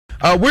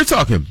We're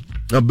talking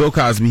Bill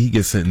Cosby. He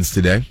gets sentenced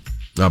today.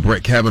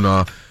 Brett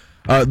Kavanaugh.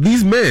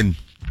 These men,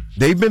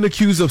 they've been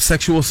accused of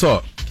sexual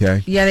assault.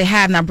 Okay. Yeah, they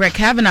have. Now, Brett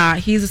Kavanaugh,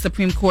 he's a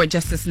Supreme Court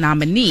justice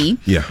nominee.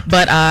 Yeah.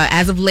 But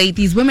as of late,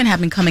 these women have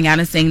been coming out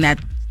and saying that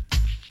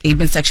they've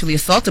been sexually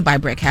assaulted by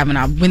Brett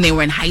Kavanaugh when they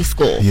were in high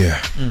school.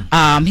 Yeah.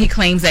 He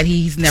claims that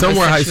he's never Some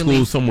were high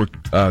sexually... school, some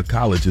were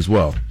college as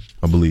well,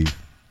 I believe.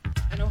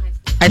 I know high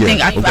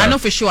school. I know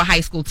for sure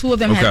high school. Two of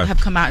them have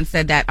come out and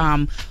said that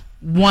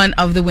one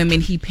of the women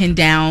he pinned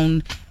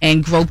down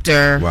and groped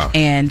her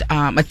and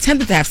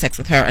attempted to have sex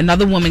with her.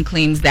 Another woman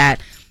claims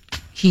that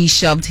he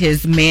shoved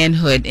his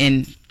manhood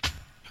in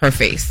her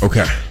face.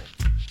 Okay.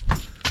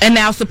 And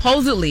now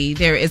supposedly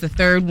there is a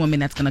third woman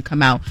that's going to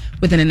come out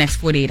within the next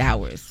 48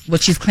 hours.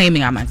 What she's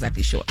claiming, I'm not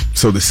exactly sure.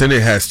 So the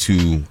Senate has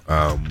to,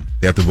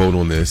 they have to vote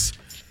on this.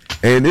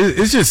 And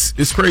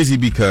it's crazy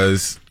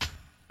because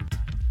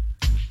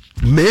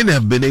men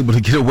have been able to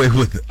get away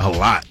with a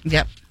lot.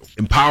 Yep.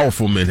 And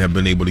powerful men have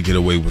been able to get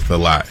away with a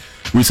lot.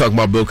 We were talking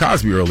about Bill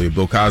Cosby earlier.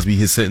 Bill Cosby,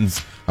 his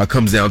sentence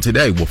comes down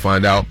today. We'll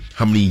find out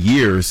how many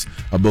years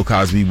Bill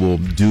Cosby will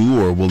do,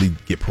 or will he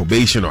get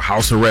probation or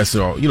house arrest,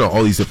 or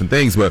all these different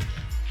things. But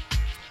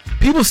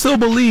people still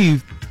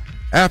believe,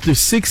 after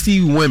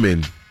 60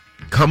 women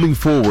coming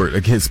forward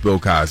against Bill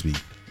Cosby,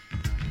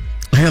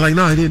 they're like,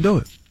 no, he didn't do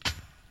it.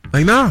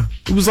 Like, nah.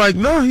 It was like,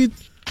 no,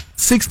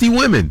 60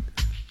 women.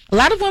 A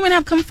lot of women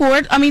have come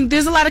forward. I mean,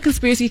 there's a lot of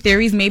conspiracy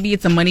theories. Maybe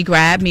it's a money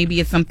grab. Maybe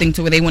it's something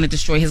to where they want to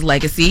destroy his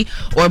legacy.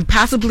 Or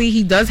possibly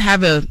he does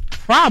have a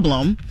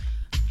problem.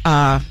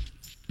 But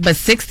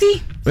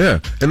 60? Yeah.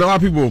 And a lot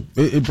of people,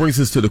 it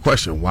brings us to the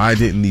question, why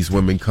didn't these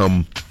women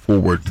come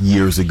forward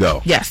years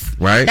ago? Yes.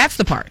 Right? That's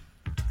the part.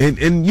 And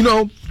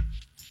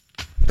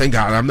thank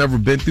God I've never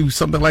been through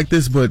something like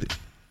this, but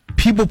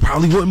people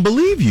probably wouldn't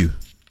believe you.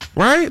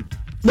 Right?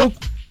 Look.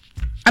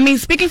 I mean,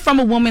 speaking from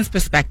a woman's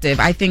perspective,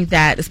 I think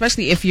that,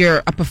 especially if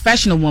you're a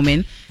professional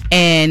woman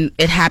and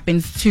it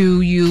happens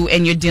to you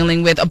and you're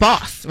dealing with a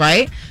boss,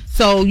 right?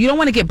 So you don't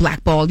want to get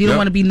blackballed. You don't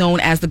want to be known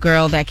as the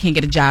girl that can't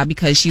get a job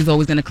because she's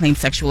always going to claim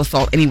sexual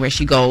assault anywhere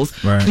she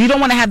goes. Right. You don't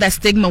want to have that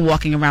stigma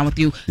walking around with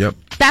you. Yep.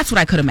 That's what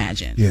I could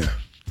imagine. Yeah.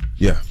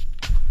 Yeah.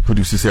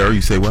 Producer Sarah,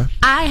 you say what?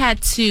 I had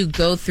to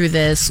go through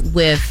this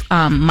with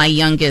my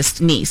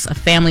youngest niece. A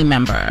family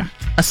member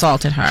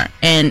assaulted her,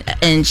 and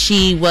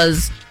she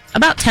was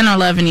about 10 or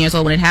 11 years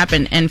old when it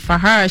happened. And for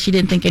her, she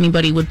didn't think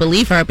anybody would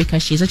believe her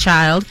because she's a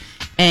child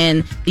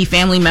and the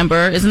family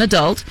member is an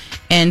adult.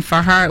 And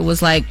for her, it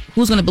was like,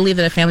 who's going to believe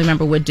that a family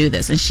member would do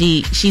this? And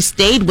she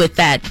stayed with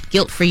that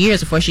guilt for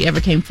years before she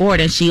ever came forward.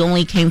 And she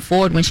only came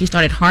forward when she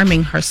started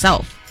harming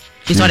herself.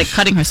 She started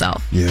cutting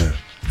herself. Yeah.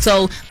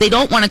 So they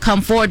don't want to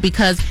come forward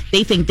because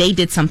they think they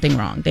did something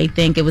wrong. They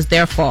think it was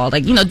their fault.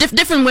 Like,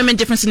 different women,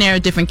 different scenario,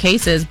 different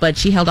cases, but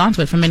she held on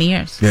to it for many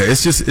years. Yeah,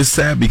 it's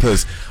sad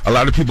because a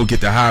lot of people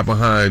get to hide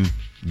behind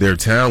their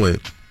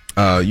talent.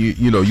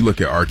 You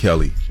look at R.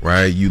 Kelly,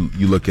 right? You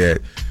look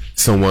at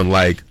someone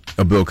like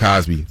a Bill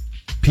Cosby.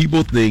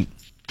 People think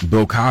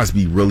Bill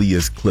Cosby really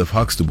is Cliff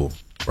Huxtable,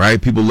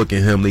 right? People look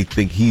at him, they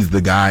think he's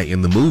the guy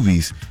in the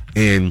movies,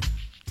 and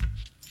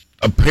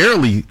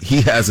apparently he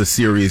has a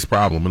serious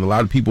problem. And a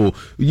lot of people,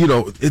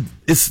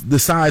 it's the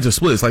sides are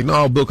split. It's like,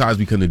 no, Bill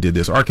Cosby couldn't have did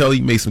this. R.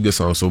 Kelly made some good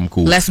songs, so I'm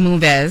cool. Les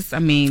Moonves, I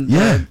mean,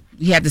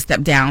 he had to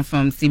step down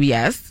from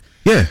CBS.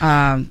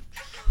 Yeah.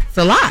 It's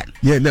a lot.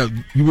 Yeah, now,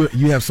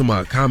 you have some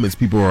comments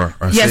people are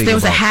saying. Yes, there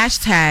was a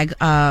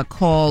hashtag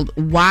called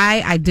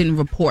Why I Didn't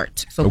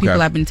Report. So people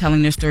have been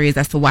telling their stories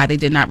as to why they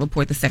did not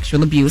report the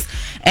sexual abuse.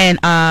 And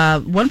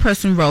one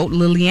person wrote,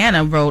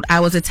 Liliana wrote, I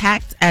was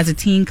attacked as a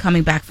teen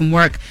coming back from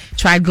work,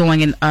 tried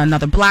going in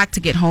another block to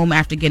get home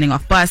after getting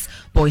off bus.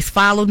 Boys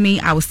followed me.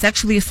 I was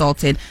sexually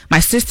assaulted. My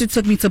sister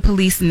took me to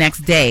police the next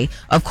day.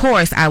 Of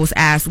course, I was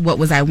asked what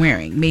was I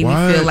wearing. Made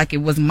me feel like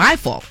it was my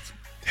fault.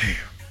 Damn.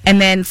 And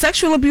then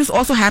sexual abuse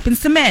also happens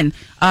to men.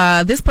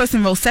 This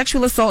person wrote,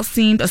 sexual assault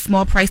seemed a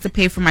small price to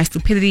pay for my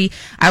stupidity.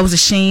 I was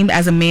ashamed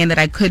as a man that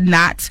I could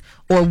not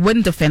or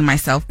wouldn't defend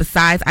myself.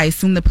 Besides, I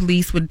assumed the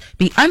police would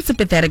be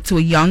unsympathetic to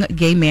a young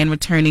gay man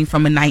returning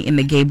from a night in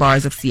the gay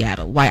bars of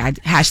Seattle.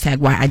 Hashtag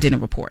why I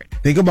didn't report.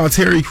 Think about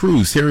Terry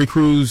Crews. Terry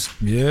Crews,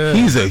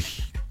 he's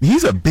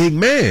a big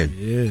man.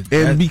 Yeah.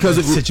 And because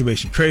of the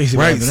situation crazy,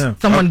 right?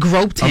 Someone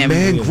groped him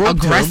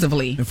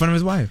aggressively in front of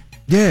his wife.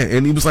 Yeah,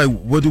 and he was like,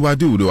 what do I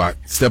do? Do I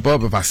step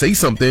up? If I say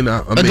something,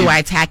 or do I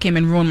attack him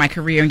and ruin my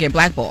career and get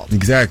blackballed?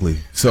 Exactly.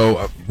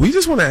 So we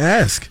just want to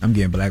ask. I'm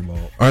getting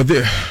blackballed. Are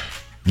there...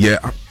 Yeah.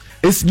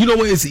 It's,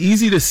 it's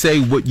easy to say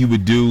what you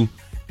would do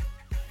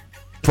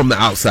from the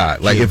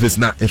outside. Like, if it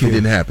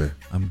didn't happen.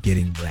 I'm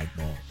getting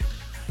blackballed.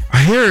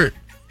 I hear it.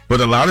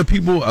 But a lot of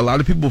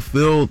people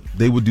feel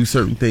they would do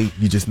certain things.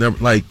 You just never,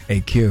 like...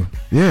 Hey, Q.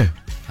 Yeah.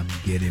 I'm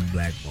getting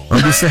blackballed. I'm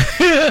just saying...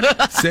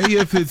 say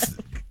if it's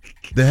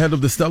the head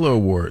of the Stellar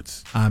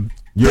Awards. I'm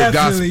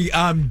definitely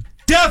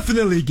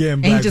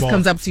getting blackballed. And he just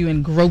comes up to you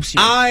and gropes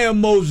you. I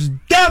am most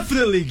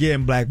definitely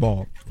getting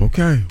blackballed.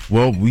 Okay.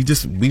 Well, we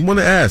want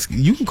to ask.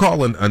 You can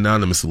call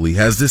anonymously.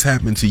 Has this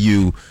happened to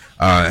you?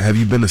 Have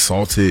you been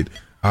assaulted?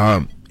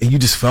 and you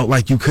just felt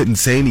like you couldn't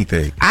say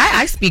anything?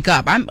 I speak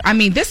up. I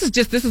mean, this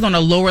is on a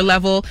lower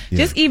level. Yeah.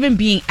 Just even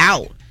being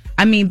out.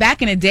 I mean,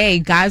 back in the day,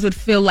 guys would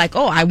feel like,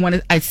 oh,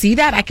 I see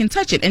that, I can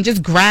touch it, and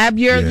just grab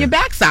your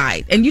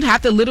backside. And you'd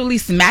have to literally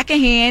smack a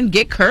hand,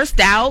 get cursed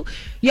out.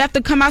 You have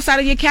to come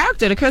outside of your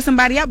character to curse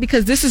somebody out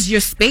because this is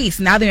your space.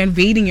 Now they're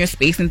invading your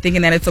space and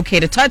thinking that it's okay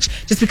to touch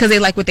just because they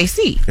like what they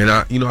see. And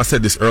I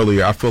said this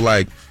earlier. I feel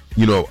like,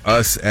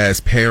 us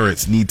as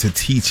parents need to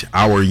teach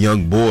our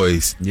young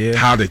boys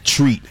how to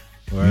treat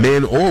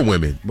men or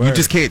women. You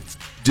just can't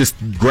just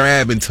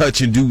grab and touch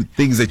and do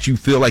things that you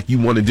feel like you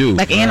want to do.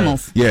 Like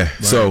animals. Yeah.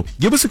 Right. So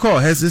give us a call.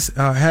 Has this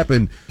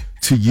happened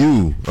to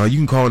you? You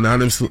can call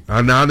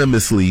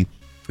anonymously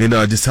and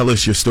just tell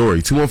us your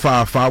story.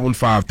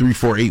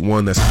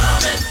 215-515-3481. That's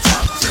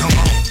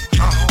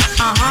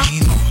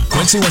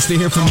Quincy wants to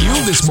hear from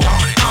you this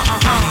morning.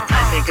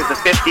 I think it's a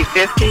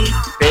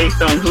 50-50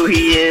 based on who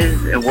he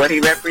is and what he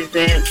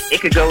represents.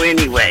 It could go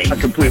any way. I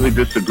completely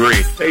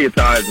disagree. Pay your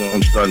tithes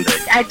on Sunday.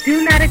 I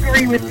do not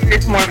agree with you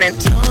this morning.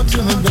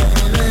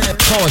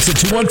 Call us at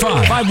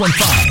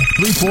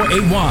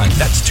 215-515-3481.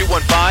 That's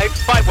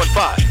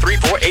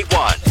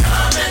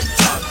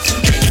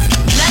 215-515-3481.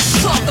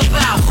 Let's talk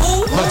about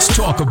who? Let's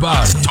talk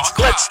about it.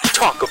 Let's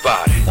talk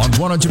about it. On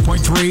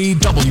 100.3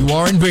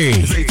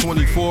 WRNB. It's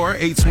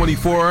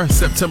 824,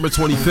 September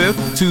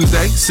 25th,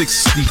 Tuesday,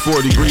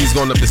 64 degrees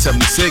going up to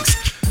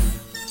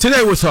 76.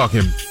 Today we're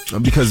talking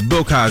because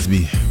Bill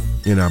Cosby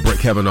and Brett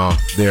Kavanaugh,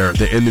 they're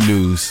in the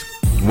news.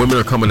 Women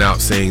are coming out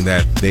saying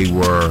that they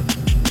were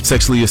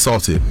sexually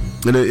assaulted.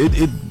 And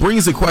it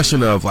brings the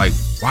question of, like,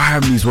 why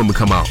haven't these women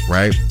come out,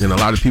 right? And a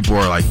lot of people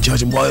are, like,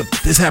 judging, well, if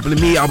this happened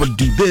to me, I would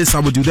do this, I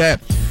would do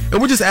that.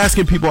 And we're just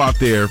asking people out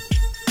there,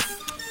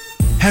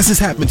 has this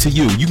happened to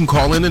you? You can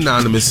call in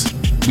anonymous.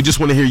 We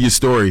just want to hear your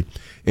story.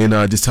 And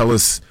just tell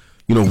us,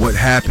 what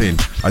happened.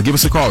 Give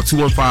us a call,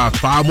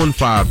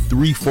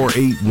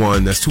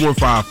 215-515-3481. That's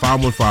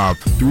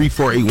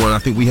 215-515-3481. I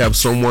think we have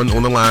someone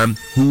on the line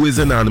who is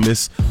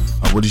anonymous.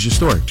 What is your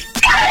story?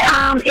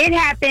 It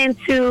happened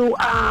to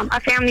a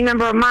family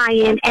member of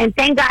mine, and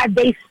thank God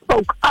they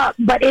spoke up.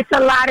 But it's a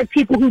lot of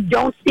people who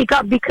don't speak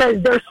up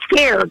because they're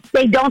scared.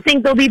 They don't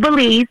think they'll be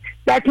believed.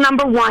 That's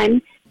number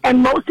one. And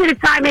most of the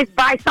time it's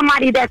by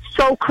somebody that's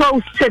so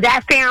close to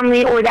that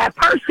family or that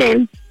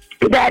person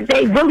that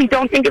they really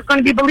don't think it's going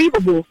to be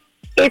believable.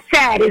 It's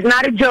sad. It's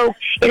not a joke.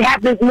 It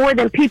happens more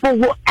than people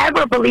will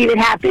ever believe it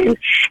happens.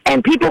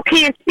 And people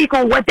can't speak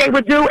on what they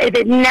would do if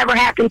it never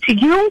happened to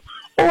you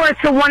or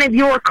to one of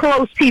your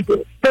close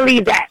people.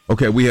 Believe that.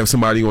 Okay, we have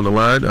somebody on the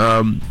line.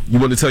 You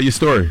want to tell your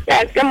story?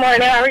 Yes, good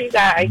morning. How are you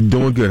guys?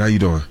 Doing good. How you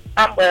doing?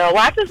 I'm well.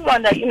 I just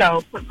wanted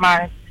to, put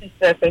my 2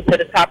 cents into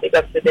the topic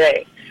of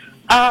today.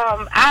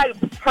 I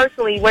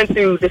personally went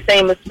through the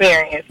same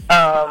experience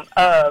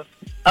of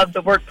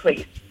the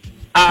workplace.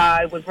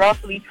 I was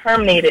wrongfully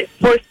terminated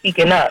for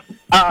speaking up.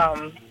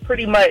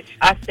 Pretty much,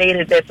 I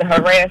stated that the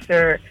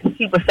harasser,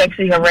 he was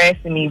sexually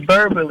harassing me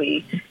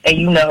verbally,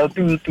 and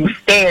through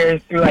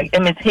stares, through like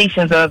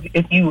imitations of,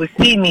 if you would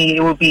see me,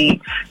 it would be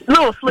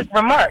little slick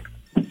remarks.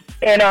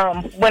 And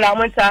when I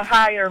went to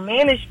higher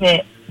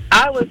management,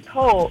 I was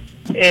told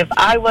if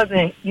I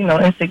wasn't,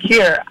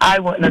 insecure, I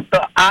wouldn't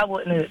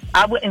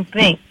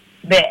think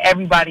that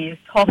everybody is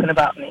talking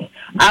about me.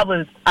 I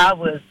was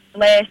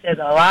flashed as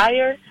a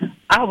liar.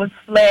 I was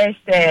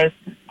flashed as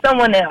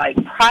someone that like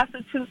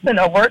prostitutes in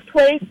a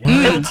workplace.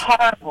 What? It was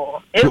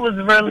horrible. It was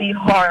really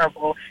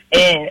horrible.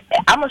 And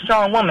I'm a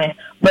strong woman,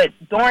 but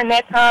during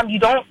that time, you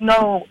don't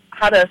know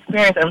how to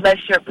experience unless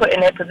you're put in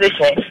that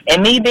position.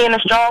 And me being a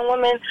strong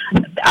woman,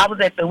 I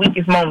was at the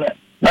weakest moment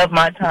of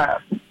my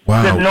time.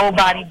 Wow. Because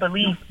nobody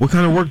believed. What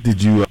kind of work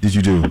did you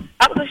do?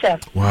 I was a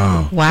chef.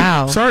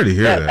 Wow. Sorry to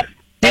hear that.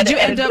 Did you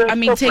end up,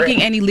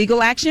 taking any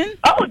legal action?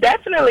 Oh,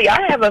 definitely.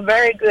 I have a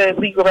very good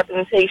legal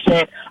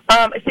representation.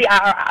 See,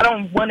 I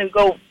don't want to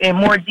go in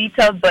more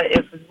details, but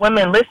if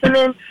women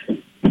listening,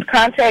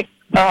 contact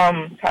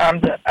Tom.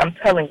 I'm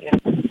telling you,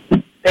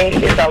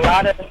 there's a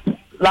lot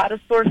of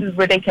sources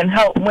where they can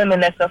help women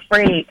that's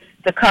afraid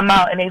to come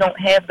out and they don't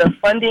have the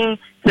funding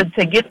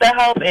to get the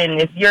help. And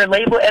if you're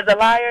labeled as a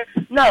liar,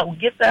 no,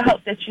 get the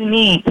help that you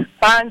need.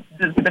 Find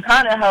the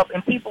kind of help,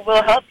 and people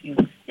will help you.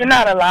 You're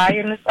not a liar,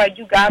 and it's like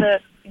you gotta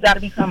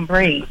become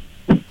brave.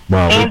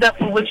 Wow. Stand up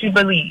for what you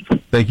believe.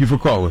 Thank you for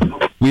calling.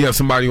 We have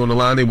somebody on the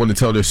line. They want to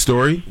tell their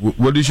story.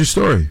 What is your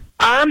story?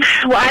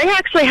 Well, I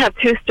actually have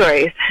 2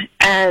 stories,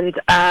 and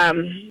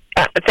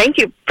thank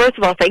you. First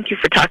of all, thank you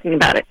for talking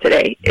about it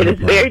today. It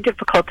is a very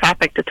difficult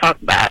topic to talk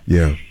about.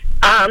 Yeah.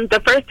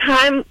 The first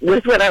time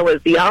was when I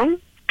was young.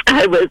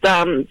 I was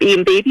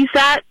being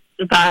babysat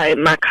by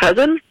my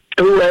cousin,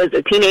 who was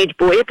a teenage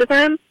boy at the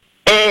time.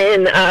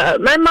 And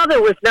my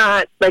mother was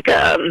not like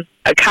a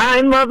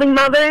kind, loving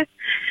mother.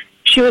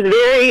 She was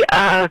very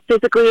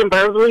physically and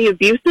verbally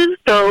abusive.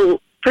 So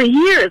for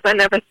years, I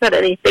never said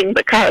anything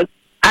because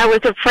I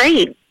was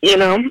afraid,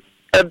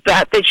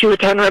 that she would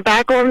turn her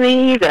back on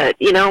me. That,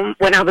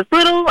 when I was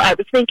little, I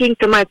was thinking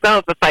to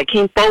myself, if I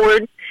came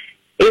forward,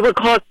 it would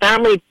cause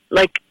family,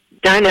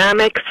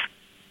 dynamics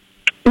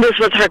this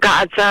was her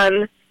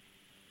godson,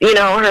 you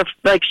know, her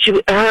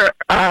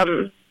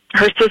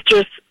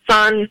sister's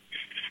son,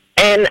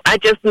 and I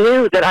just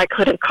knew that I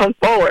couldn't come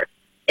forward.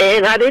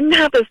 And I didn't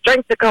have the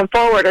strength to come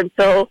forward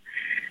until,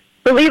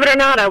 believe it or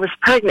not, I was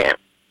pregnant.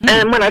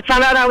 And when I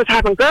found out I was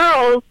having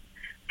girls,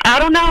 I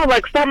don't know,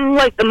 like something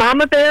like the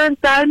mama bear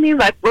inside me,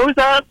 like rose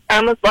up.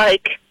 I was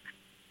like,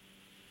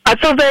 I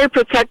feel very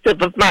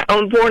protective of my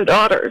unborn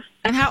daughters.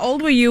 And how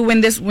old were you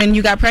when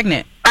you got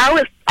pregnant? I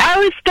was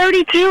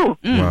 32.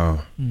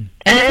 Wow. And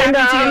it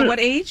happened to you at what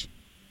age?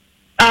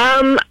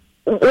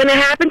 When it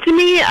happened to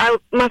me, I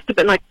must have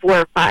been like 4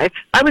 or 5.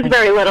 I was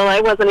very little.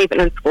 I wasn't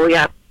even in school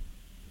yet.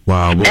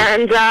 Wow.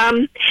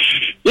 And,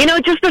 you know,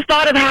 just the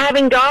thought of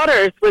having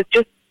daughters was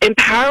just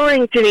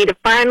empowering to me to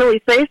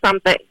finally say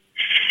something.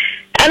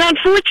 And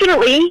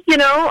unfortunately, you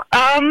know,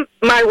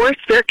 my worst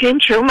fear came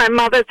true. My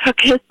mother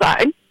took his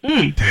side.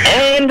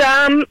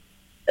 And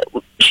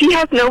she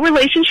has no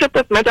relationship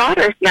with my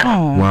daughters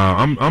now. Wow,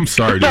 I'm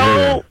sorry to hear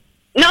that.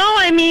 No,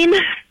 I mean,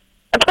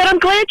 but I'm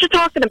glad you're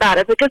talking about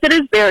it because it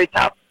is very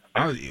tough.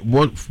 I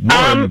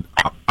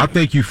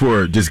thank you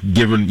for just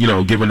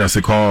giving us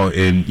a call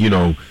and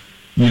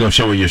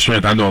showing your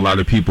strength. I know a lot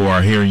of people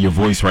are hearing your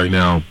voice right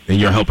now, and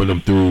you're helping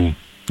them through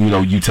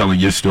you telling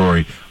your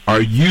story.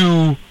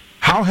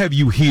 How have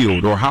you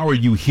healed, or how are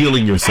you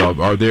healing yourself?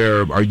 Have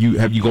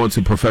you gone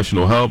to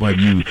professional help? Have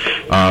you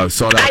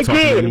sought out talking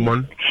to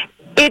anyone?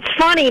 It's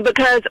funny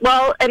because,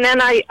 and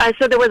then I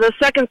said there was a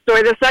second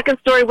story. The second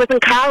story was in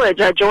college.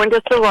 I joined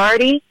a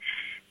sorority,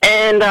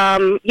 and,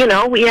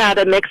 we had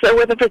a mixer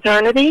with a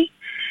fraternity,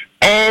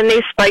 and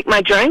they spiked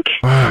my drink.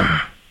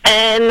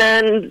 And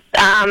then,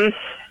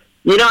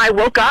 I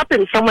woke up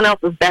in someone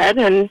else's bed,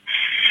 and,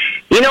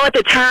 at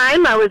the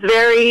time I was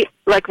very,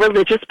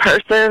 religious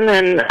person,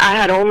 and I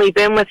had only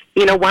been with,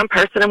 one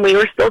person, and we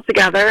were still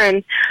together,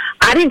 and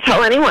I didn't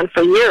tell anyone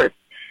for years.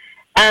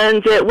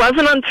 And it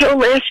wasn't until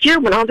last year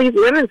when all these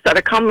women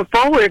started coming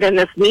forward and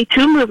this Me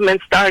Too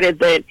movement started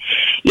that,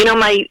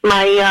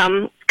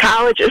 my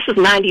college, this is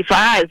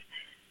 95,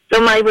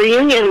 so my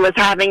reunion was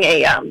having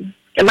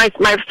my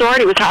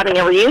sorority was having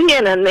a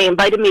reunion, and they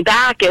invited me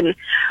back, and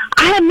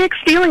I had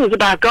mixed feelings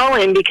about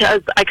going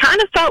because I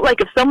kind of felt like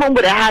if someone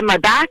would have had my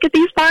back at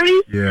these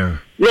parties,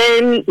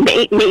 then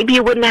maybe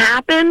it wouldn't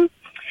happen.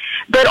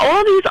 But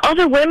all these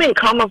other women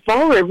coming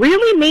forward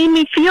really made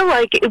me feel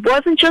like it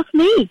wasn't just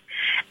me.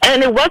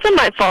 And it wasn't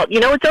my fault.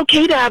 It's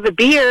okay to have a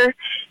beer.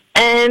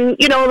 And,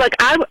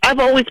 I've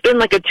always been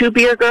like a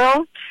 2-beer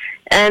girl.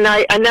 And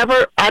I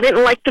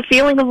didn't like the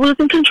feeling of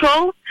losing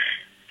control.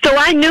 So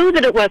I knew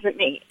that it wasn't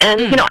me.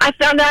 And, I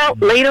found out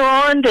later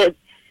on that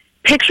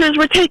pictures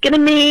were taken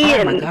of me.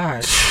 Oh, my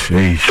gosh.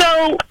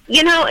 So,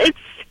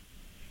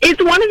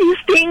 it's one of these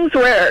things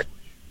where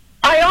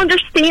I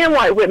understand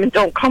why women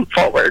don't come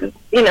forward,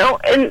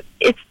 and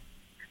it's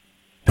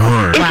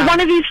one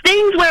of these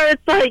things where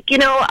it's like,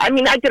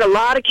 I did a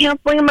lot of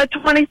counseling in my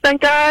 20s,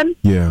 thank God.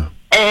 Yeah.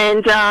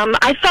 And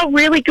I felt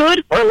really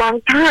good for a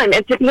long time.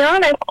 And to be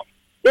honest,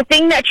 the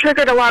thing that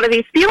triggered a lot of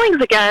these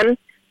feelings again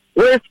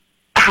was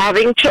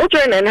having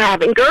children and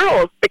having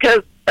girls.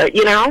 Because,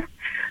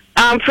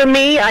 for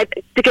me,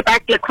 to get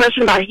back to the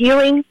question about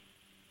healing,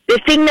 the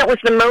thing that was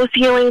the most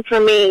healing for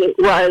me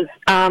was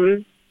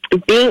I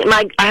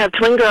have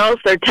twin girls,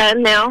 they're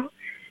 10 now.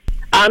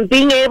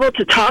 Being able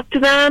to talk to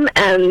them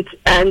and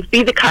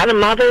be the kind of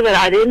mother that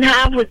I didn't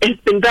have has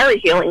been very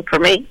healing for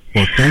me.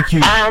 Well, thank you.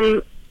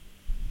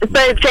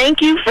 But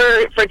thank you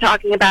for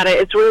talking about it.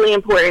 It's really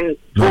important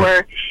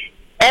for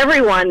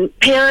everyone,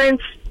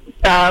 parents,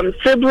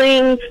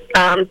 siblings,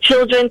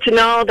 children, to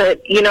know that,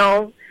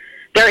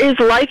 there is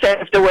life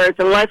afterwards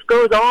and life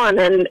goes on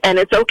and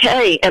it's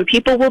okay and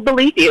people will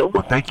believe you.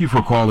 Well, thank you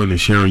for calling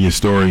and sharing your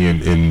story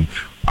and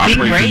I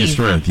pray for your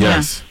strength.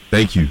 Yes. Yeah.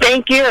 Thank you.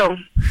 Thank you.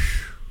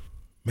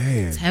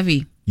 Man, it's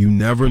heavy. You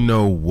never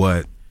know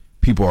what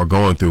people are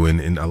going through,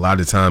 and a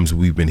lot of times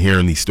we've been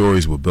hearing these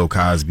stories with Bill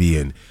Cosby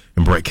and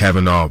Brett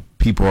Kavanaugh.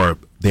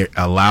 They're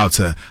allowed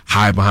to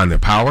hide behind their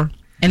power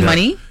and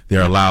money.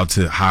 They're allowed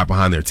to hide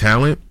behind their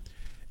talent,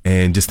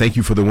 and just thank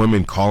you for the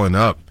women calling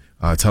up,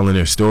 telling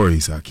their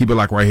stories. Keep it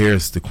locked right here.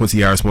 It's the Quincy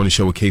Harris Morning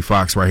Show with K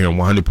Fox right here on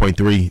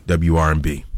 100.3 WRNB.